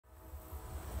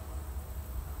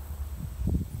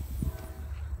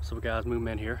What's up guys,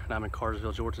 Moonman here, and I'm in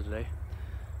Cartersville, Georgia today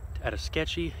at a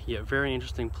sketchy yet very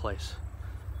interesting place.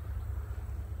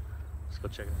 Let's go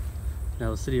check it out.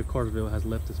 Now the city of Cartersville has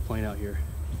left this plane out here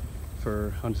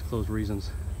for undisclosed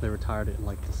reasons. They retired it in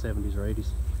like the 70s or 80s,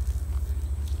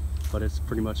 but it's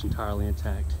pretty much entirely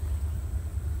intact.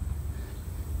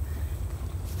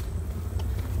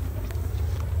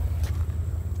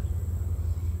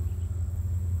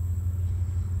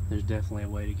 There's definitely a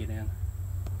way to get in.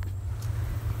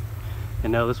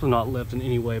 And no, this was not left in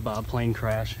any way by a plane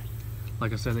crash.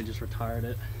 Like I said, they just retired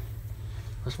it.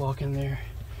 Let's walk in there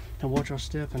and watch our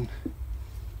step and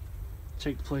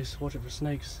check the place, watch it for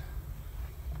snakes.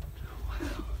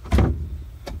 Wow.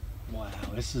 Wow,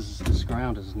 this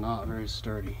ground is not very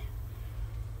sturdy.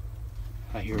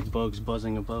 I hear bugs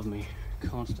buzzing above me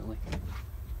constantly.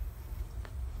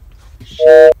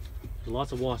 Shit. There's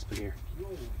lots of wasps in here.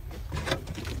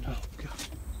 Oh God.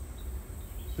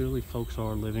 Clearly folks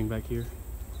are living back here,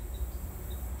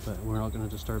 but we're not going to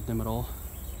disturb them at all.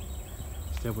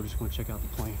 Instead, we're just going to check out the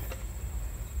plane.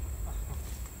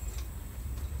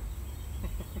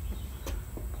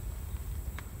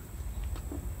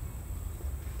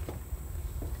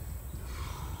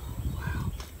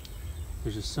 Wow.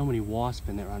 There's just so many wasps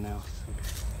in there right now.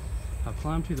 I've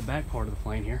climbed to the back part of the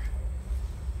plane here.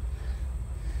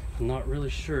 I'm not really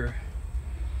sure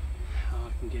how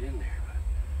I can get in there.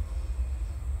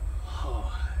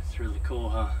 Oh, it's really cool,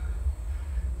 huh?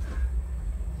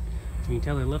 You can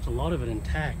tell they left a lot of it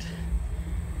intact.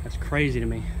 That's crazy to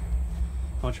me.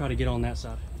 I'll try to get on that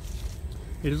side.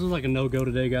 Hey, this looks like a no-go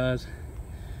today, guys.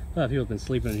 A lot of people have been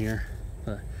sleeping in here,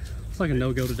 but it's like a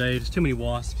no-go today. There's too many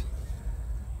wasps.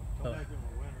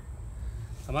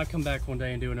 I might come back one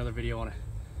day and do another video on it.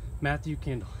 Matthew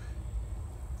Kendall.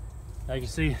 Now you can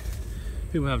see,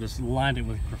 people have just lined it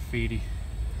with graffiti.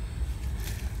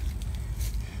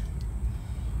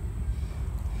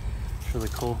 Really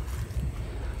cool.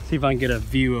 See if I can get a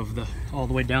view of all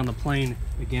the way down the plane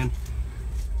again.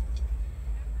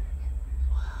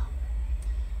 Wow.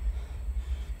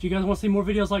 If you guys want to see more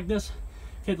videos like this,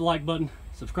 hit the like button,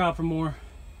 subscribe for more,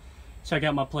 check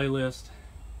out my playlist.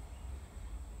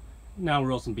 Now we'll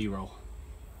roll some B-roll.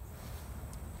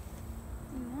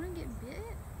 You want to get bit?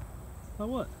 By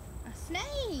what? A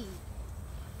snake.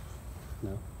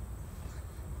 No.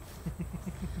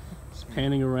 Just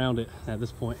panning around it at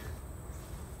this point.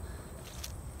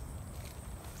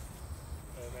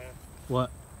 What?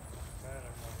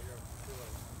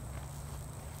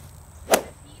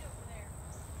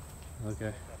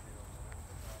 Okay.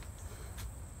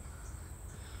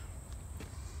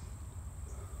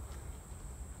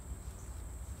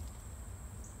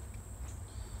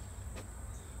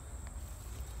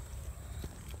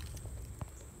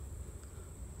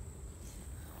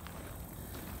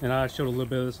 And I showed a little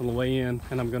bit of this on the way in,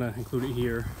 and I'm gonna include it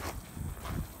here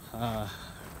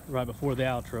right before the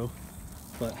outro,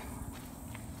 but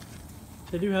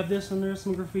they do have this, and there's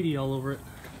some graffiti all over it.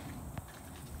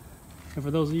 And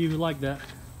for those of you who like that,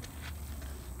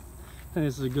 I think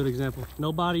this is a good example.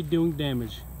 Nobody doing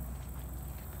damage.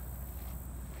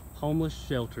 Homeless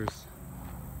shelters.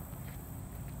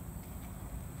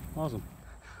 Awesome.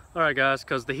 All right, guys,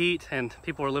 because the heat and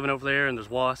people are living over there and there's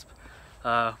wasp,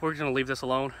 we're just gonna leave this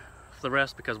alone for the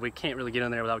rest because we can't really get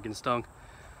in there without getting stung.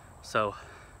 So,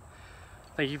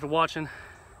 thank you for watching.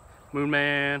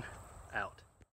 Moonman out.